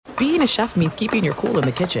Being a chef means keeping your cool in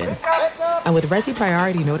the kitchen. And with Resi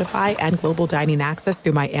Priority Notify and Global Dining Access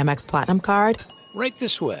through my Amex Platinum card, right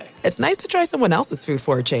this way. It's nice to try someone else's food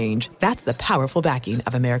for a change. That's the powerful backing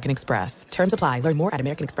of American Express. Terms apply. Learn more at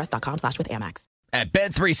americanexpress.com/withAmex. At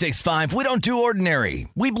Bet365, we don't do ordinary.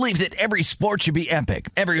 We believe that every sport should be epic.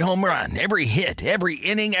 Every home run, every hit, every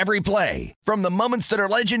inning, every play. From the moments that are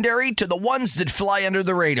legendary to the ones that fly under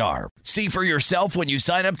the radar. See for yourself when you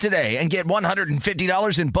sign up today and get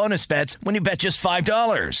 $150 in bonus bets when you bet just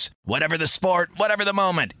 $5. Whatever the sport, whatever the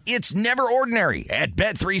moment, it's never ordinary at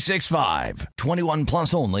Bet365. 21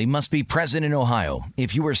 plus only. Must be present in Ohio.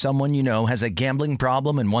 If you or someone you know has a gambling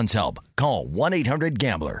problem and wants help, call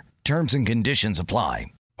 1-800-GAMBLER. Terms and conditions apply.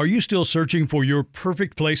 Are you still searching for your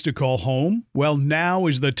perfect place to call home? Well, now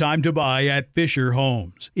is the time to buy at Fisher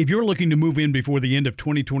Homes. If you're looking to move in before the end of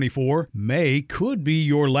 2024, May could be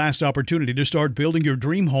your last opportunity to start building your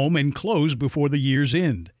dream home and close before the year's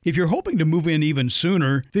end. If you're hoping to move in even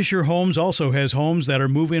sooner, Fisher Homes also has homes that are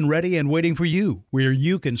move-in ready and waiting for you, where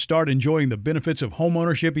you can start enjoying the benefits of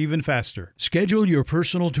homeownership even faster. Schedule your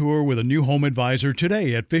personal tour with a new home advisor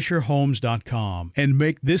today at FisherHomes.com and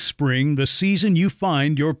make this spring the season you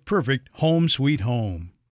find your perfect home sweet home.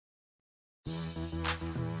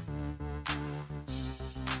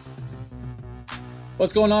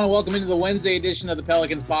 What's going on? Welcome into the Wednesday edition of the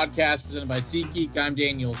Pelicans podcast presented by SeatGeek. I'm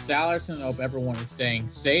Daniel Sallerson. I hope everyone is staying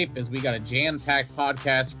safe as we got a jam-packed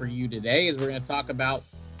podcast for you today as we're going to talk about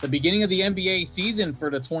the beginning of the NBA season for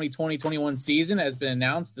the 2020-21 season has been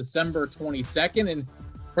announced December 22nd, and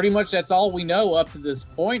pretty much that's all we know up to this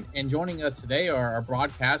point. And joining us today are our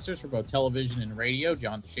broadcasters for both television and radio,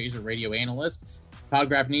 John DeShazier, radio analyst, Todd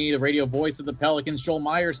Grafnini, the radio voice of the Pelicans, Joel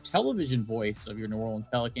Myers, television voice of your New Orleans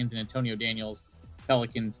Pelicans, and Antonio Daniels,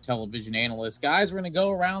 Pelicans television analyst. Guys, we're going to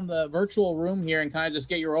go around the virtual room here and kind of just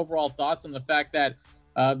get your overall thoughts on the fact that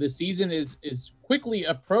the season is quickly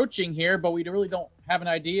approaching here, but we really don't have an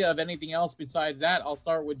idea of anything else besides that. I'll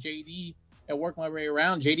start with JD and work my way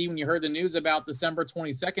around. JD, when you heard the news about December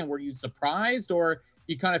 22nd, were you surprised, or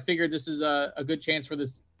you kind of figured this is a good chance for the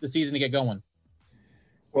season to get going?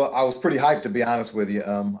 Well, I was pretty hyped, to be honest with you.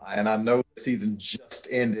 And I know the season just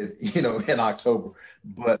ended, in October,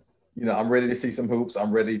 but I'm ready to see some hoops.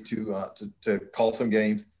 I'm ready to call some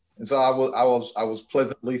games. And so I was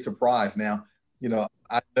pleasantly surprised. Now,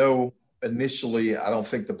 I know initially I don't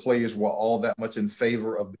think the players were all that much in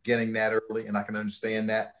favor of beginning that early, and I can understand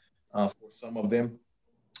that for some of them,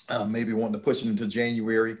 maybe wanting to push it into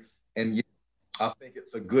January. And yeah, I think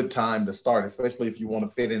it's a good time to start, especially if you want to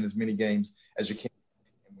fit in as many games as you can.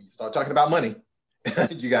 And when you start talking about money,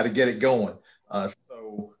 you got to get it going.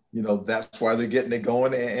 So that's why they're getting it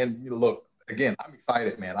going. And look, again, I'm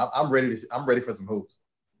excited, man. I'm ready for some hoops.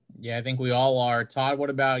 Yeah, I think we all are. Todd, what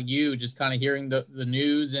about you? Just kind of hearing the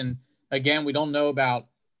news. And again, we don't know about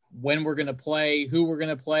when we're going to play, who we're going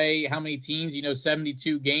to play, how many teams,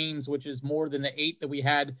 72 games, which is more than the 8 that we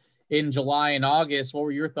had in July and August. What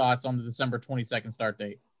were your thoughts on the December 22nd start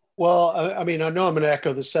date? Well, I know I'm going to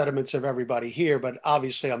echo the sentiments of everybody here, but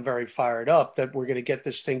obviously I'm very fired up that we're going to get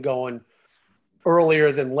this thing going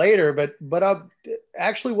earlier than later, but I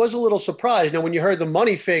actually was a little surprised. Now, when you heard the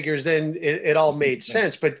money figures, then it all made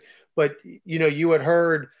sense. But you had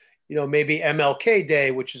heard, maybe MLK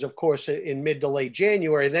Day, which is of course in mid to late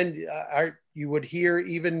January. Then you would hear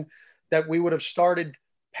even that we would have started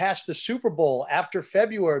past the Super Bowl after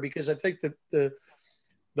February, because I think that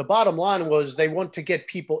the bottom line was they want to get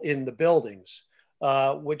people in the buildings,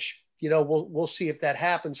 which we'll see if that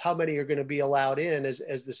happens, how many are going to be allowed in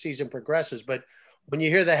as the season progresses. But when you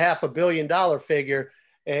hear the $500 million figure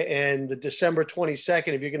and the December 22nd,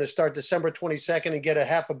 if you're going to start December 22nd and get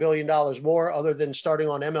 $500 million more other than starting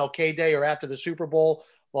on MLK Day or after the Super Bowl,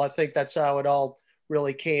 well, I think that's how it all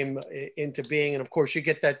really came into being. And of course you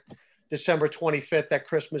get that December 25th, that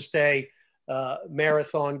Christmas Day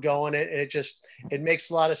marathon going. And it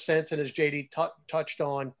makes a lot of sense. And as JD touched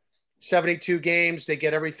on, 72 games, they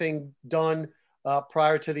get everything done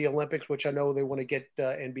prior to the Olympics, which I know they want to get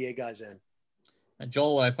NBA guys in.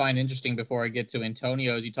 Joel, what I find interesting before I get to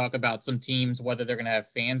Antonio is you talk about some teams, whether they're going to have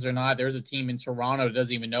fans or not. There's a team in Toronto that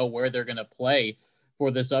doesn't even know where they're going to play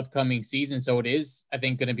for this upcoming season. So it is, I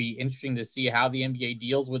think, going to be interesting to see how the NBA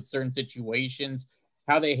deals with certain situations,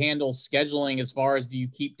 how they handle scheduling as far as do you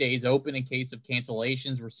keep days open in case of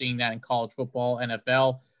cancellations. We're seeing that in college football,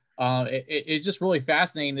 NFL. It's just really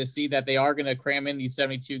fascinating to see that they are going to cram in these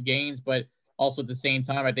 72 games, but also at the same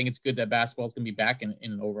time, I think it's good that basketball is going to be back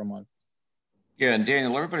in over a month. Yeah, and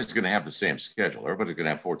Daniel, everybody's going to have the same schedule. Everybody's going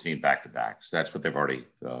to have 14 back-to-backs. That's what they've already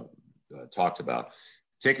talked about.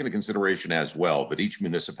 Take into consideration as well, but each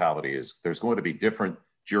municipality there's going to be different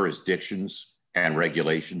jurisdictions and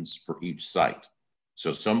regulations for each site.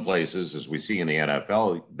 So some places, as we see in the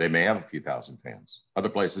NFL, they may have a few thousand fans. Other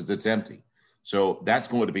places, it's empty. So that's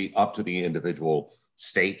going to be up to the individual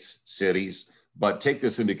states, cities. But take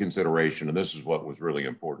this into consideration, and this is what was really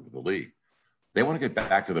important to the league. They want to get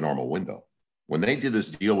back to the normal window. When they did this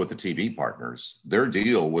deal with the TV partners, their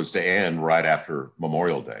deal was to end right after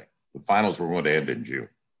Memorial Day. The finals were going to end in June,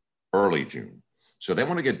 early June. So they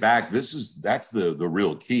want to get back. That's the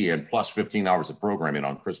real key, and plus 15 hours of programming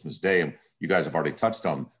on Christmas Day. And you guys have already touched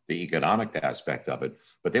on the economic aspect of it,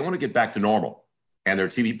 but they want to get back to normal. And their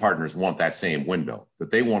TV partners want that same window,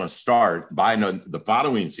 that they want to start by the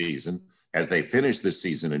following season, as they finish this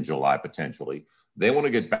season in July potentially. They want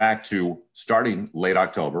to get back to starting late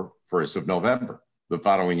October, 1st of November, the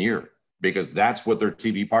following year, because that's what their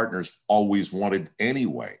TV partners always wanted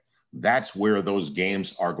anyway. That's where those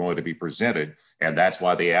games are going to be presented, and that's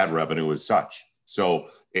why the ad revenue is such. So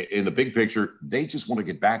in the big picture, they just want to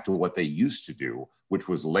get back to what they used to do, which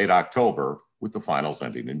was late October with the finals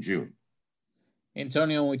ending in June.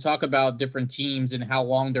 Antonio, when we talk about different teams and how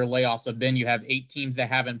long their layoffs have been, you have 8 teams that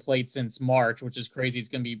haven't played since March, which is crazy. It's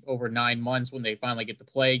going to be over 9 months when they finally get to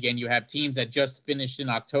play again. You have teams that just finished in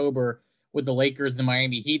October with the Lakers and the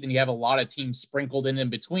Miami Heat, and you have a lot of teams sprinkled in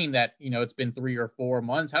between that, it's been 3 or 4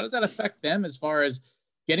 months. How does that affect them as far as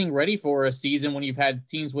getting ready for a season when you've had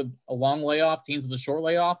teams with a long layoff, teams with a short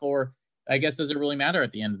layoff, or I guess does it really matter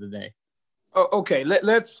at the end of the day? Oh, okay,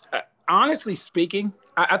 let's honestly speaking,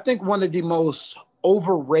 I think one of the most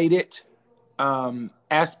overrated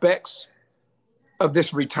aspects of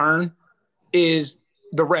this return is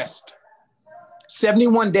the rest.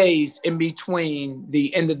 71 days in between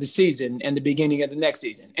the end of the season and the beginning of the next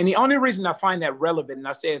season. And the only reason I find that relevant, and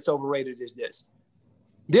I say it's overrated, is this.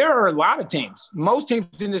 There are a lot of teams. Most teams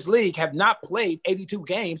in this league have not played 82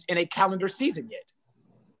 games in a calendar season yet.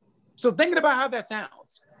 So thinking about how that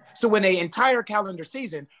sounds. So in an entire calendar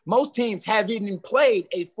season, most teams haven't even played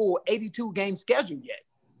a full 82 game schedule yet.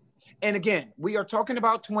 And again, we are talking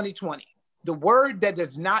about 2020. The word that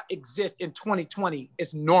does not exist in 2020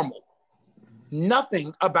 is normal.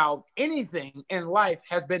 Nothing about anything in life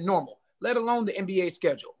has been normal, let alone the NBA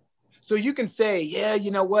schedule. So you can say, yeah, you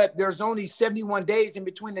know what? There's only 71 days in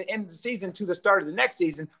between the end of the season to the start of the next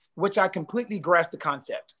season, which I completely grasp the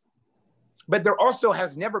concept. But there also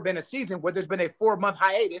has never been a season where there's been a 4-month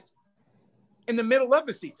hiatus in the middle of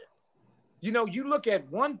the season. You look at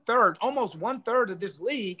almost one third of this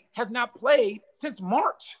league has not played since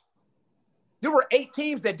March. There were 8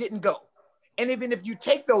 teams that didn't go. And even if you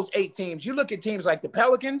take those 8 teams, you look at teams like the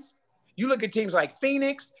Pelicans, you look at teams like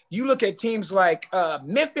Phoenix, you look at teams like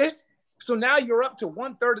Memphis. So now you're up to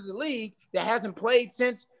 1/3 of the league that hasn't played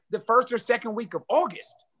since the 1st or 2nd week of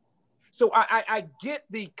August. So I get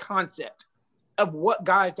the concept of what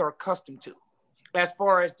guys are accustomed to as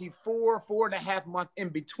far as the 4.5 month in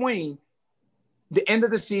between the end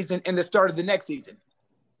of the season and the start of the next season.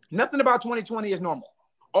 Nothing about 2020 is normal.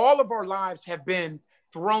 All of our lives have been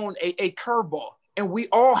thrown a curveball, and we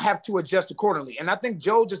all have to adjust accordingly. And I think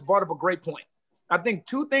Joe just brought up a great point. I think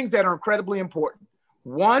 2 things that are incredibly important.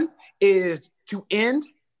 One is to end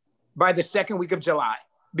by the 2nd week of July,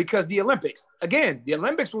 because the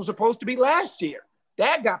Olympics were supposed to be last year.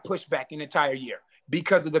 That got pushed back an entire year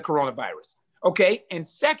because of the coronavirus. Okay. And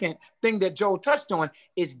second thing that Joe touched on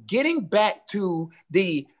is getting back to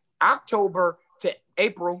the October to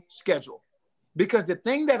April schedule. Because the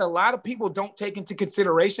thing that a lot of people don't take into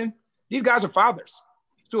consideration, these guys are fathers.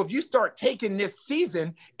 So if you start taking this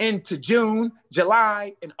season into June,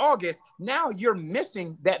 July, and August, now you're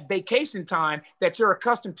missing that vacation time that you're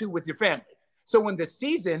accustomed to with your family. So when the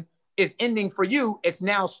season is ending for you, it's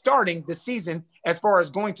now starting the season as far as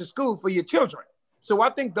going to school for your children. So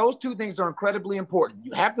I think those 2 things are incredibly important.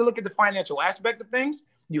 You have to look at the financial aspect of things.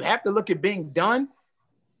 You have to look at being done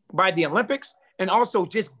by the Olympics, and also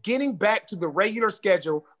just getting back to the regular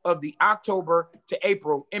schedule of the October to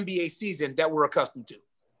April NBA season that we're accustomed to.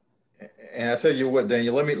 And I tell you what,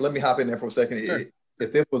 Daniel, let me hop in there for a second. Sure.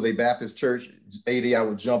 If this was a Baptist church, AD, I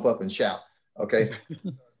would jump up and shout, okay?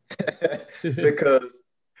 Because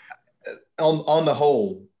on the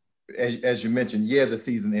whole, as you mentioned, the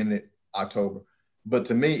season ended October. But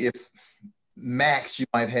to me, if max, you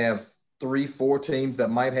might have 3-4 teams that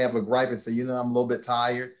might have a gripe and say, I'm a little bit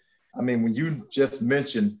tired. I mean, when you just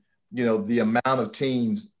mentioned, the amount of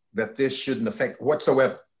teams that this shouldn't affect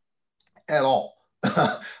whatsoever at all.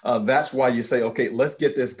 That's why you say, okay, let's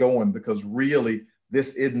get this going, because really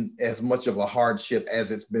this isn't as much of a hardship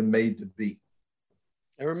as it's been made to be.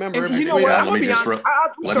 I remember. Let me just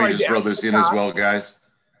throw this in as well, guys.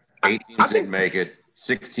 8 teams didn't make it.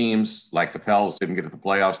 6 teams, like the Pels, didn't get to the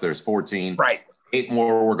playoffs. There's 14. Right. 8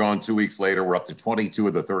 more were gone 2 weeks later. We're up to 22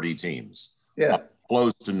 of the 30 teams. Yeah.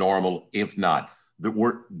 Close to normal, if not.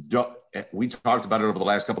 We talked about it over the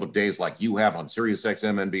last couple of days, like you have on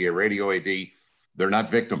SiriusXM NBA Radio AD. They're not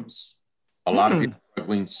victims. A lot of people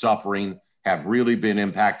struggling, suffering, have really been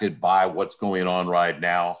impacted by what's going on right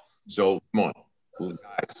now. So come on,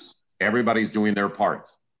 guys. Everybody's doing their part.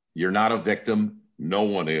 You're not a victim. No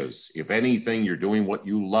one is. If anything, you're doing what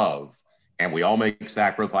you love. And we all make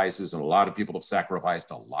sacrifices, and a lot of people have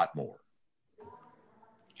sacrificed a lot more.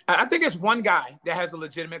 I think it's one guy that has a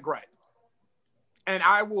legitimate gripe, and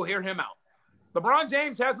I will hear him out. LeBron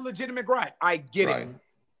James has a legitimate gripe. I get it.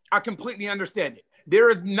 I completely understand it. There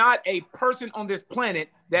is not a person on this planet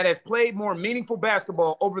that has played more meaningful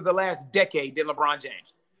basketball over the last decade than LeBron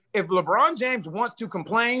James. If LeBron James wants to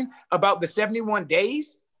complain about the 71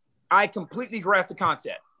 days, I completely grasp the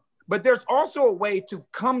concept. But there's also a way to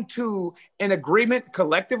come to an agreement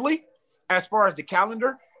collectively as far as the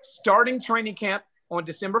calendar, starting training camp on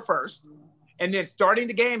December 1st, and then starting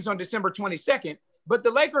the games on December 22nd. But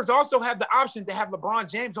the Lakers also have the option to have LeBron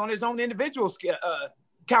James on his own individual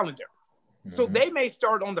calendar. So they may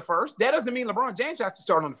start on the 1st. That doesn't mean LeBron James has to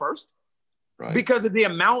start on the 1st. Right. Because of the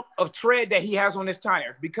amount of tread that he has on his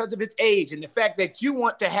tire, because of his age, and the fact that you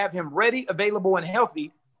want to have him ready, available, and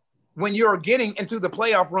healthy when you're getting into the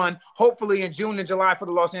playoff run, hopefully in June and July for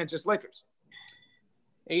the Los Angeles Lakers.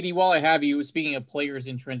 AD, while I have you, speaking of players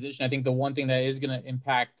in transition, I think the one thing that is going to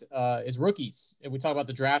impact is rookies. If we talk about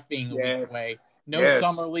the draft being a week away,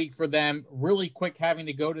 summer league for them, really quick having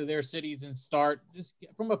to go to their cities and start. Just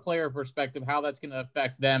from a player perspective, how that's going to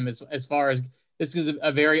affect them as far as this is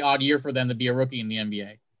a very odd year for them to be a rookie in the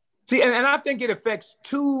NBA. See, and I think it affects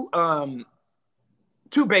two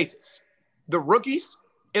bases. The rookies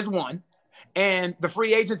is one, and the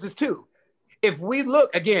free agents is two. If we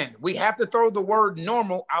look, again, we have to throw the word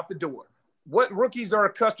normal out the door. What rookies are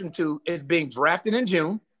accustomed to is being drafted in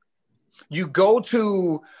June. You go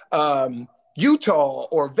to Utah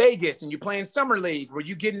or Vegas and you play in summer league where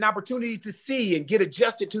you get an opportunity to see and get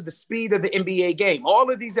adjusted to the speed of the NBA game. All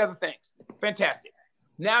of these other things. Fantastic.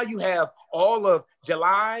 Now you have all of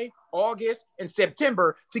July, August, and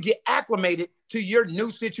September to get acclimated to your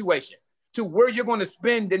new situation, to where you're going to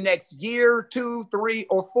spend the next year, 2, 3,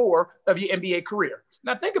 or 4 of your NBA career.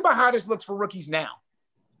 Now think about how this looks for rookies now.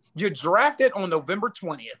 You're drafted on November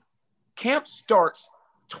 20th. Camp starts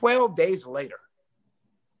 12 days later.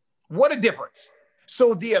 What a difference.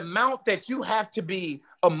 So the amount that you have to be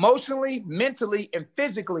emotionally, mentally, and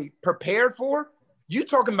physically prepared for, you're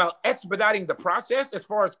talking about expediting the process as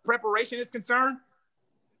far as preparation is concerned.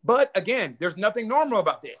 But again, there's nothing normal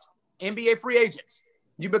about this. NBA free agents.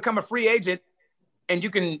 You become a free agent and you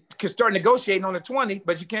can start negotiating on the 20th,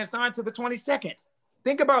 but you can't sign to the 22nd.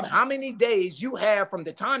 Think about how many days you have from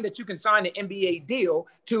the time that you can sign an NBA deal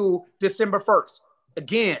to December 1st.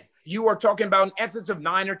 Again, you are talking about an essence of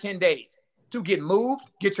 9 or 10 days to get moved,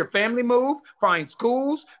 get your family moved, find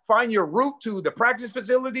schools, find your route to the practice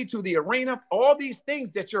facility, to the arena, all these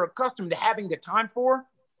things that you're accustomed to having the time for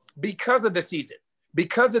because of the season,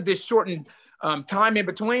 because of this shortened time in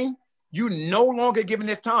between. You no longer given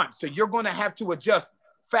this time. So you're going to have to adjust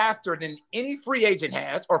faster than any free agent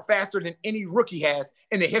has or faster than any rookie has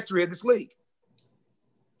in the history of this league.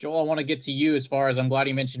 Joel, I want to get to you as far as I'm glad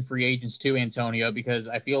you mentioned free agents too, Antonio, because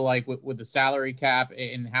I feel like with the salary cap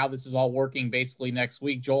and how this is all working basically next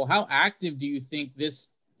week, Joel, how active do you think this,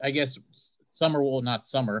 I guess,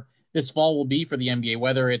 this fall will be for the NBA,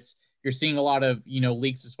 whether it's you're seeing a lot of,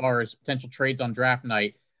 leaks as far as potential trades on draft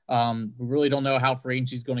night. We really don't know how free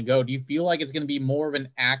agency is going to go. Do you feel like it's going to be more of an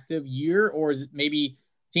active year, or is it maybe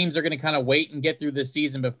teams are going to kind of wait and get through this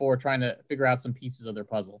season before trying to figure out some pieces of their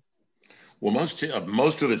puzzle? Well, most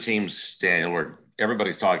of the teams, Daniel,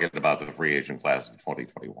 everybody's talking about the free agent class of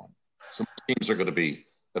 2021. Some teams are going to be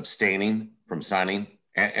abstaining from signing,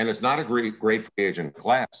 and it's not a great free agent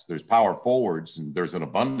class. There's power forwards, and there's an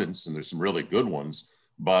abundance, and there's some really good ones.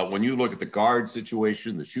 But when you look at the guard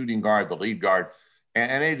situation, the shooting guard, the lead guard,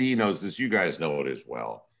 and AD knows this, you guys know it as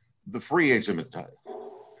well. The free agent,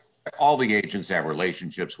 all the agents have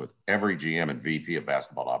relationships with every GM and VP of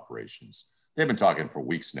basketball operations. They've been talking for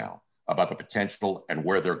weeks now about the potential and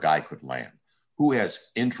where their guy could land. Who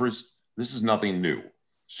has interest? This is nothing new.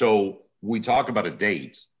 So we talk about a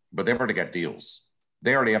date, but they've already got deals.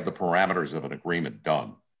 They already have the parameters of an agreement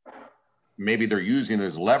done. Maybe they're using it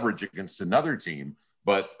as leverage against another team,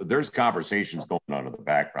 but there's conversations going on in the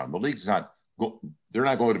background. The league's they're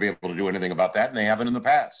not going to be able to do anything about that, and they haven't in the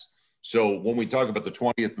past. So when we talk about the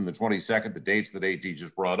 20th and the 22nd, the dates that AD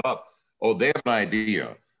just brought up, they have an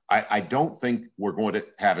idea. I don't think we're going to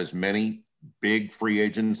have as many big free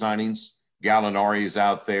agent signings. Gallinari is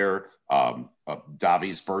out there.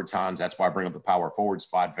 Davies Bertans. That's why I bring up the power forward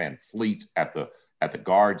spot. Van Fleet at the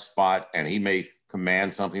guard spot, and he may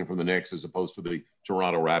command something from the Knicks as opposed to the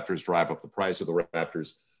Toronto Raptors, drive up the price of the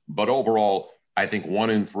Raptors. But overall, I think 1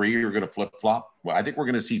 and 3 are going to flip flop. Well, I think we're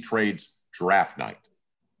going to see trades draft night,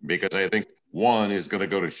 because I think 1 is going to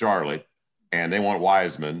go to Charlotte, and they want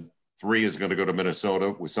Wiseman. 3 is going to go to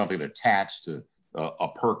Minnesota with something attached to a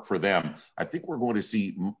perk for them. I think we're going to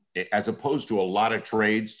see, as opposed to a lot of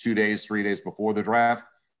trades 2 days, 3 days before the draft,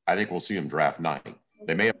 I think we'll see them draft night.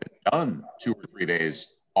 They may have been done 2 or 3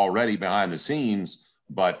 days already behind the scenes,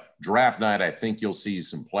 but draft night, I think you'll see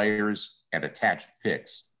some players and attached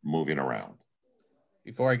picks moving around.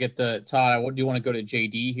 Before I get to Todd, I do want to go to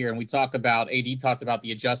JD here, and we talk about, AD talked about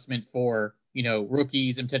the adjustment for,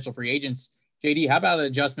 rookies and potential free agents. JD, how about an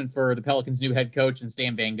adjustment for the Pelicans' new head coach and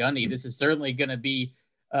Stan Van Gundy? This is certainly going to be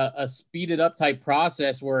a speeded up type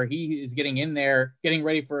process where he is getting in there, getting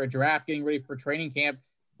ready for a draft, getting ready for training camp,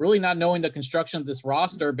 really not knowing the construction of this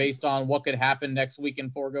roster based on what could happen next week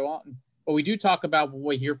and go on. But we do talk about what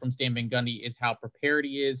we hear from Stan Van Gundy is how prepared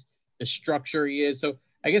he is, the structure he is. So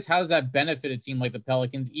I guess how does that benefit a team like the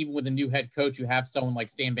Pelicans, even with a new head coach, you have someone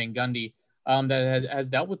like Stan Van Gundy that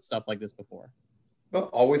has dealt with stuff like this before? Well,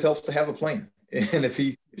 always helps to have a plan. And if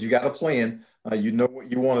you got a plan, you know what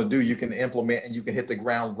you want to do, you can implement and you can hit the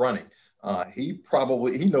ground running. He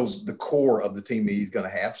knows the core of the team that he's going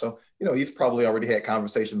to have. So, he's probably already had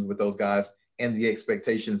conversations with those guys and the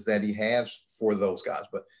expectations that he has for those guys.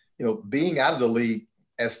 But, being out of the league,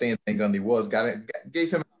 as Stan Van Gundy was,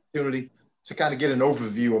 gave him an opportunity to kind of get an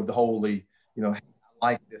overview of the whole league. Hey, I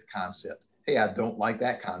like this concept. Hey, I don't like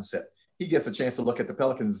that concept. He gets a chance to look at the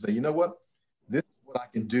Pelicans and say, you know what? This is what I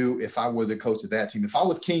can do if I were the coach of that team. If I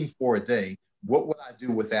was king for a day, what would I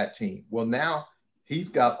do with that team? Well, now he's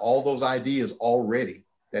got all those ideas already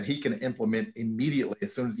that he can implement immediately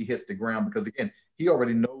as soon as he hits the ground, because, again, he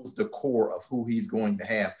already knows the core of who he's going to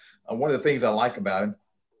have. One of the things I like about him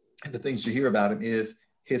and the things you hear about him is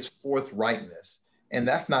his forthrightness. And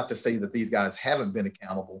that's not to say that these guys haven't been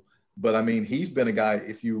accountable, but, I mean, he's been a guy,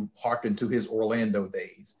 if you hearken to his Orlando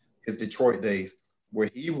days, his Detroit days, where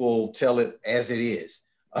he will tell it as it is.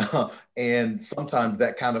 And sometimes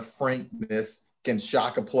that kind of frankness can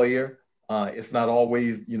shock a player. It's not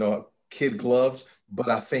always, kid gloves, but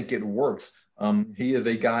I think it works. He is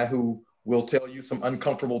a guy who will tell you some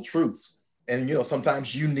uncomfortable truths. And,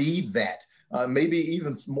 sometimes you need that. Maybe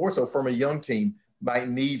even more so from a young team might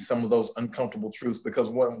need some of those uncomfortable truths, because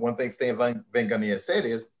one thing Stan Van Gundy has said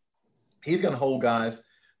is he's going to hold guys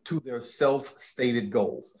to their self-stated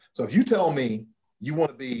goals. So if you tell me you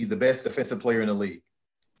want to be the best defensive player in the league,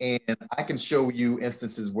 and I can show you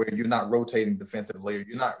instances where you're not rotating defensively, or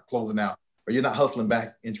you're not closing out, or you're not hustling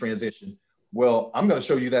back in transition, well, I'm going to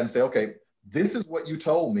show you that and say, okay, this is what you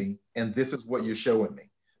told me, and this is what you're showing me.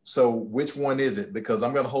 So which one is it? Because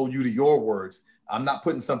I'm going to hold you to your words. I'm not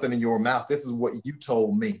putting something in your mouth. This is what you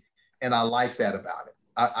told me. And I like that about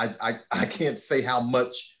it. I can't say how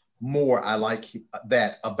much more I like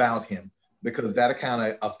that about him, because that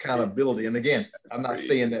kind of accountability. And again, I'm not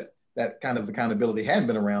saying that kind of accountability hadn't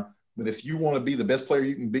been around, but if you want to be the best player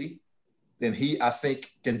you can be, then he, I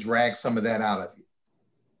think, can drag some of that out of you.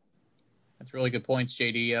 That's really good points,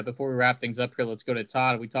 JD. Before we wrap things up here, let's go to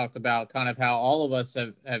Todd. We talked about kind of how all of us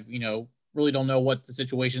have really don't know what the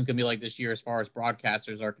situation is going to be like this year as far as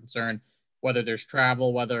broadcasters are concerned, whether there's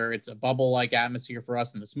travel, whether it's a bubble-like atmosphere for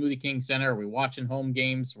us in the Smoothie King Center. Are we watching home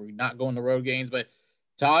games? Are we not going to road games? But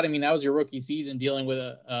Todd, I mean, that was your rookie season dealing with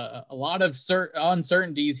a lot of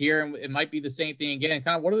uncertainties here, and it might be the same thing again.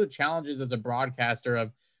 Kind of what are the challenges as a broadcaster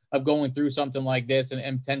of going through something like this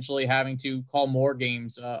and potentially having to call more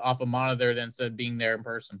games off a monitor than instead of being there in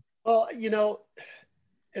person? Well,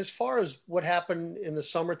 as far as what happened in the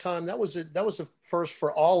summertime, that was a first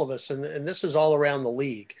for all of us, and this is all around the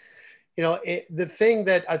league. The thing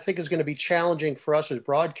that I think is going to be challenging for us as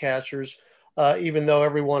broadcasters, even though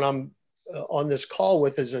everyone I'm on this call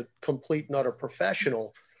with is a complete and utter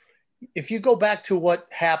professional, if you go back to what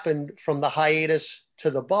happened from the hiatus to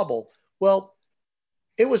the bubble, well,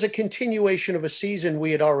 it was a continuation of a season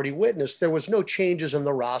we had already witnessed. There was no changes in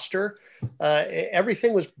the roster.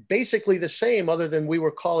 Everything was basically the same, other than we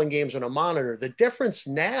were calling games on a monitor. The difference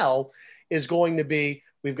now is going to be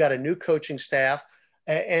we've got a new coaching staff,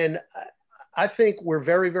 and I think we're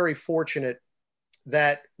very, very fortunate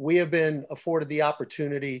that we have been afforded the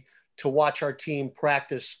opportunity to watch our team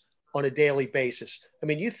practice on a daily basis. I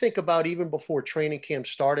mean, you think about even before training camp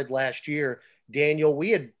started last year, Daniel,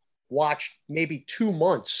 we had watched maybe 2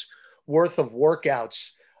 months worth of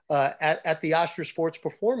workouts at the Oster Sports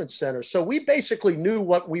Performance Center. So we basically knew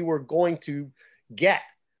what we were going to get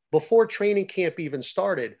before training camp even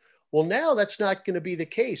started. Well, now that's not going to be the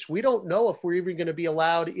case. We don't know if we're even going to be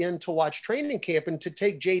allowed in to watch training camp. And to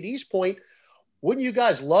take JD's point, wouldn't you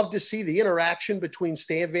guys love to see the interaction between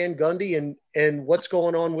Stan Van Gundy and what's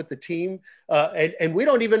going on with the team? And we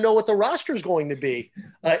don't even know what the roster is going to be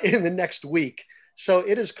in the next week. So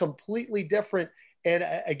it is completely different. And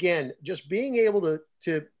again, just being able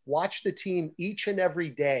to watch the team each and every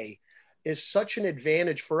day is such an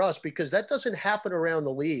advantage for us, because that doesn't happen around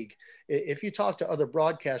the league. If you talk to other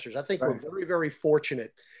broadcasters, I think we're very, very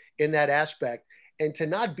fortunate in that aspect. And to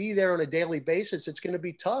not be there on a daily basis, it's going to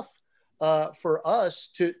be tough for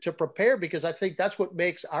us to prepare, because I think that's what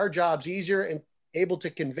makes our jobs easier and able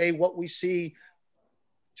to convey what we see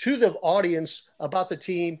to the audience about the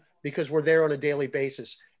team, because we're there on a daily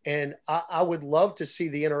basis. And I would love to see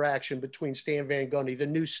the interaction between Stan Van Gundy, the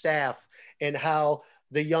new staff, and how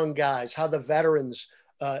the young guys, how the veterans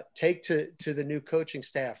take to the new coaching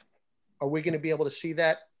staff. Are we going to be able to see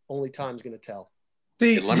that? Only time's going to tell.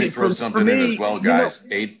 See, let me throw something in as well, guys.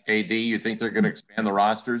 AD, you think they're going to expand the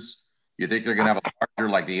rosters? You think they're going to have a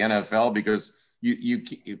larger like the NFL? Because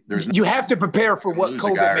you have to prepare for what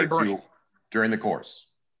COVID may bring during the course.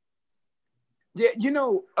 Yeah,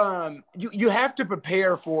 you have to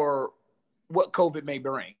prepare for what COVID may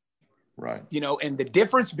bring. Right. And the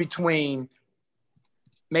difference between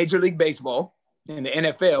Major League Baseball and the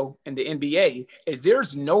NFL and the NBA is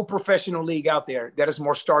there's no professional league out there that is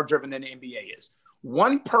more star-driven than the NBA is.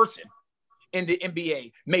 One person in the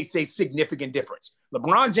NBA makes a significant difference.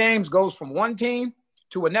 LeBron James goes from one team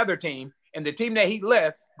to another team, and the team that he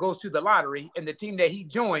left goes to the lottery, and the team that he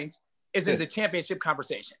joins is in the championship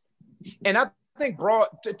conversation. And I think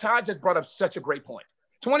Todd just brought up such a great point.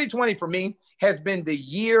 2020 for me has been the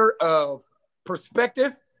year of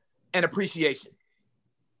perspective and appreciation,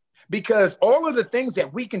 because all of the things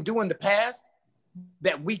that we can do in the past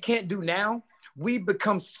that we can't do now, we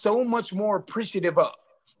become so much more appreciative of.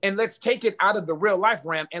 And let's take it out of the real life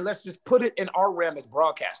realm and let's just put it in our realm as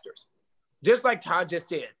broadcasters. Just like Todd just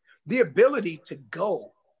said, the ability to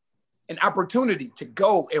go, an opportunity to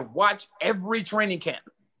go and watch every training camp,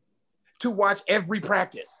 to watch every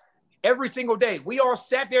practice, every single day. We all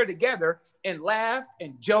sat there together and laughed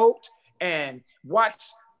and joked and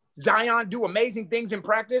watched Zion do amazing things in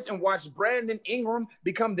practice and watched Brandon Ingram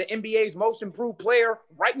become the NBA's most improved player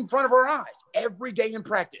right in front of our eyes every day in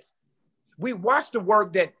practice. We watched the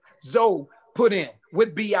work that Zoe put in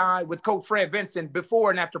with BI, with Coach Fred Vincent before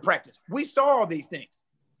and after practice. We saw all these things.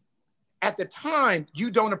 At the time, you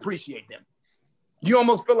don't appreciate them. You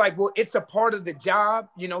almost feel like, well, it's a part of the job,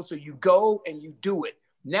 so you go and you do it.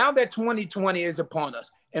 Now that 2020 is upon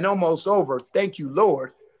us and almost over, thank you,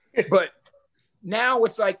 Lord. But now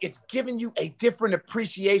it's like it's giving you a different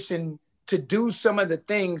appreciation to do some of the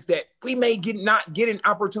things that we may not get an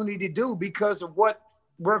opportunity to do because of where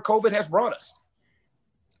COVID has brought us.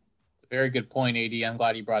 Very good point, AD. I'm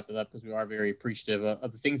glad you brought that up, because we are very appreciative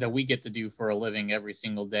of the things that we get to do for a living every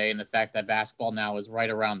single day. And the fact that basketball now is right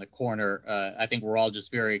around the corner, I think we're all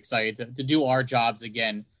just very excited to do our jobs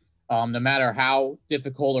again. No matter how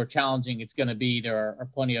difficult or challenging it's going to be, there are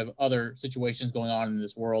plenty of other situations going on in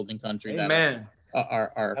this world and country that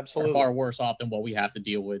are far worse off than what we have to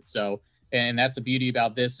deal with. So, and that's the beauty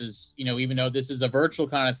about this is, even though this is a virtual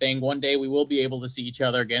kind of thing, one day we will be able to see each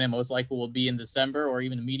other again, and most likely will be in December or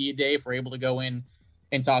even a media day if we're able to go in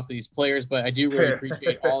and talk to these players. But I do really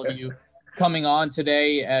appreciate all of you coming on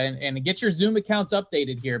today and get your Zoom accounts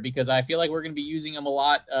updated here, because I feel like we're going to be using them a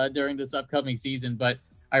lot during this upcoming season. But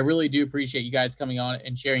I really do appreciate you guys coming on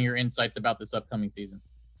and sharing your insights about this upcoming season.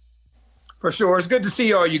 For sure. It's good to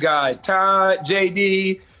see all you guys. Todd,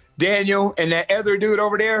 JD, Daniel, and that other dude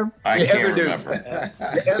over there. I can't remember.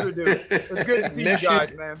 The other dude. It's good to see you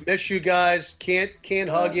guys, man. Miss you guys. Can't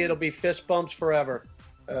hug you. It'll be fist bumps forever.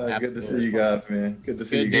 Good to see you guys, man. Good to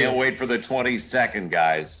see you. Can't wait for the 22nd,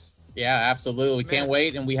 guys. Yeah, absolutely. We can't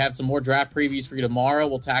wait. And we have some more draft previews for you tomorrow.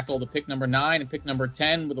 We'll tackle the pick number 9 and pick number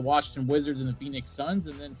 10 with the Washington Wizards and the Phoenix Suns.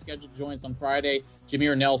 And then scheduled to join us on Friday,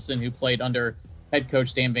 Jameer Nelson, who played under head coach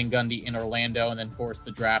Stan Van Gundy in Orlando. And then, of course,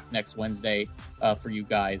 the draft next Wednesday for you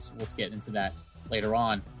guys. We'll get into that later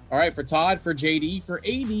on. All right, for Todd, for JD, for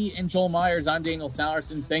AD, and Joel Myers, I'm Daniel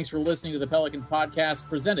Salerson. Thanks for listening to the Pelicans podcast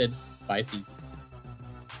presented by SeatGeek.